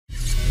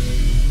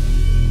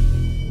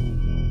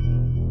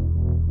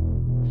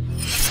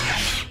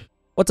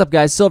What's up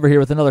guys, Silver here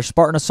with another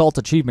Spartan Assault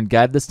Achievement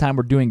Guide. This time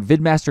we're doing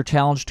Vidmaster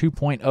Challenge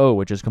 2.0,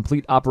 which is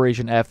Complete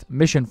Operation F,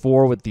 Mission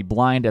 4 with the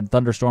Blind and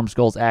Thunderstorm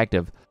skulls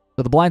active.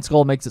 So the Blind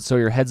skull makes it so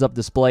your heads-up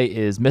display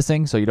is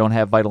missing, so you don't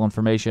have vital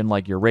information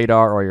like your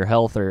radar or your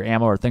health or your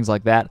ammo or things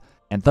like that.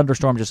 And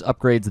Thunderstorm just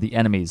upgrades the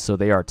enemies, so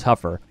they are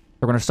tougher.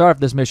 We're going to start off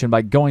this mission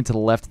by going to the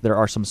left. There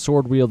are some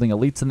sword-wielding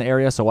elites in the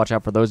area, so watch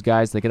out for those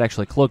guys. They could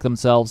actually cloak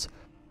themselves,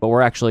 but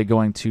we're actually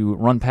going to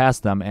run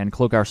past them and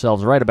cloak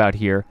ourselves right about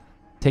here.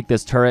 Take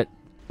this turret,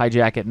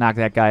 hijack it, knock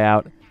that guy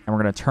out, and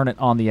we're going to turn it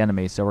on the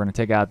enemy. So we're going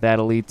to take out that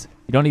elite.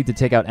 You don't need to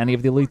take out any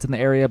of the elites in the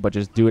area, but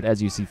just do it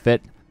as you see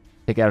fit.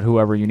 Take out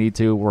whoever you need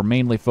to. We're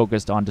mainly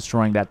focused on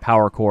destroying that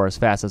power core as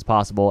fast as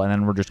possible, and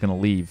then we're just going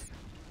to leave.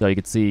 So you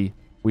can see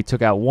we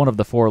took out one of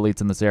the 4 elites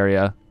in this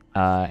area,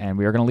 and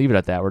we are going to leave it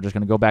at that. We're just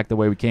going to go back the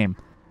way we came.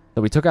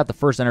 So we took out the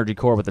first energy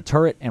core with the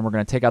turret, and we're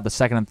going to take out the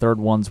second and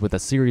third ones with a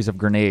series of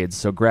grenades.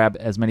 So grab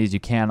as many as you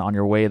can on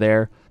your way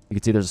there. You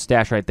can see there's a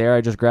stash right there.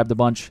 I just grabbed a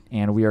bunch,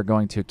 and we are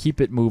going to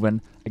keep it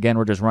moving. Again,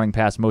 we're just running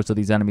past most of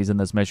these enemies in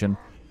this mission.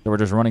 So we're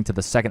just running to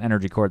the second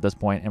energy core at this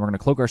point, and we're going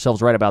to cloak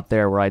ourselves right about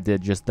there where I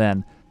did just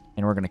then.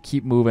 And we're going to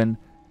keep moving.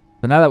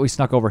 So now that we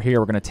snuck over here,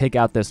 we're going to take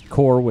out this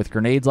core with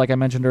grenades like I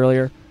mentioned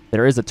earlier.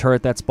 There is a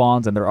turret that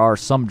spawns, and there are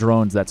some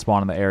drones that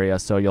spawn in the area,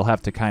 so you'll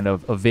have to kind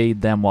of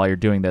evade them while you're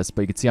doing this.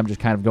 But you can see I'm just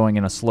kind of going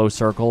in a slow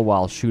circle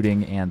while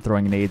shooting and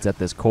throwing nades at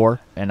this core,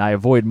 and I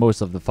avoid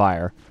most of the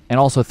fire. And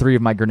also 3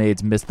 of my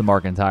grenades missed the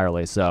mark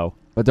entirely, so...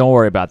 But don't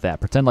worry about that.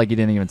 Pretend like you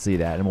didn't even see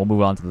that, and we'll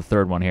move on to the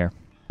third one here.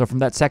 So from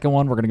that second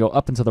one, we're going to go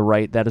up and to the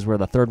right. That is where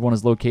the third one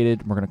is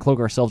located. We're going to cloak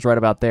ourselves right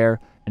about there,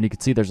 and you can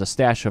see there's a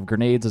stash of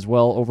grenades as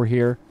well over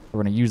here.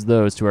 We're going to use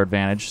those to our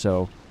advantage,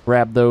 so...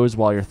 Grab those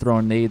while you're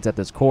throwing nades at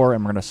this core,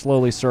 and we're going to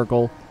slowly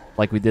circle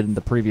like we did in the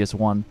previous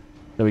one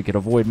so we could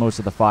avoid most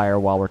of the fire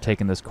while we're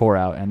taking this core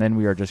out. And then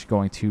we are just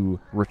going to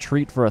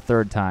retreat for a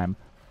third time.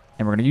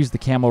 And we're going to use the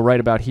camo right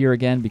about here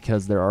again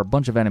because there are a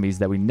bunch of enemies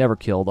that we never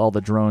killed, all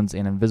the drones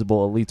and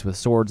invisible elites with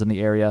swords in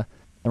the area.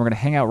 And we're going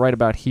to hang out right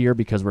about here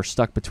because we're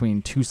stuck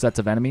between 2 sets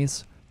of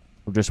enemies.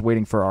 We're just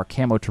waiting for our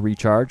camo to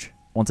recharge.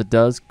 Once it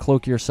does,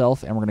 cloak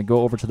yourself, and we're going to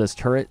go over to this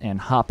turret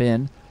and hop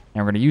in. And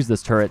we're going to use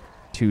this turret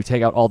to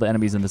take out all the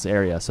enemies in this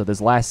area. So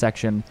this last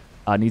section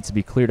needs to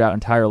be cleared out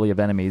entirely of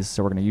enemies.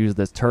 So we're going to use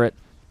this turret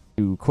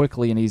to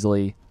quickly and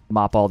easily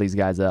mop all these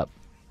guys up.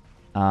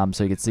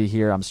 So you can see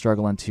here I'm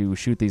struggling to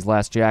shoot these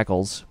last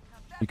jackals.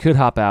 You could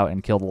hop out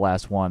and kill the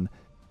last one,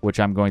 which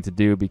I'm going to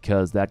do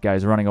because that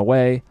guy's running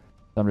away.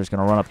 So I'm just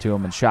going to run up to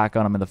him and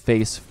shotgun him in the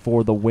face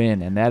for the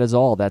win. And that is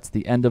all. That's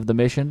the end of the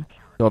mission.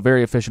 So a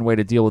very efficient way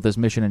to deal with this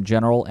mission in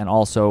general and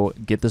also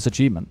get this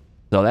achievement.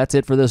 So that's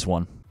it for this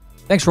one.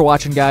 Thanks for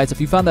watching, guys. If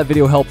you found that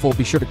video helpful,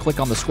 be sure to click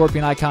on the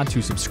scorpion icon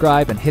to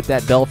subscribe and hit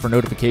that bell for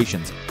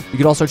notifications. You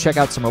can also check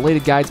out some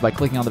related guides by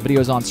clicking on the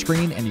videos on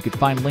screen, and you can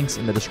find links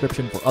in the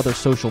description for other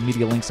social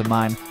media links of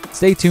mine.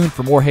 Stay tuned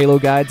for more Halo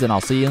guides, and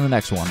I'll see you in the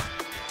next one.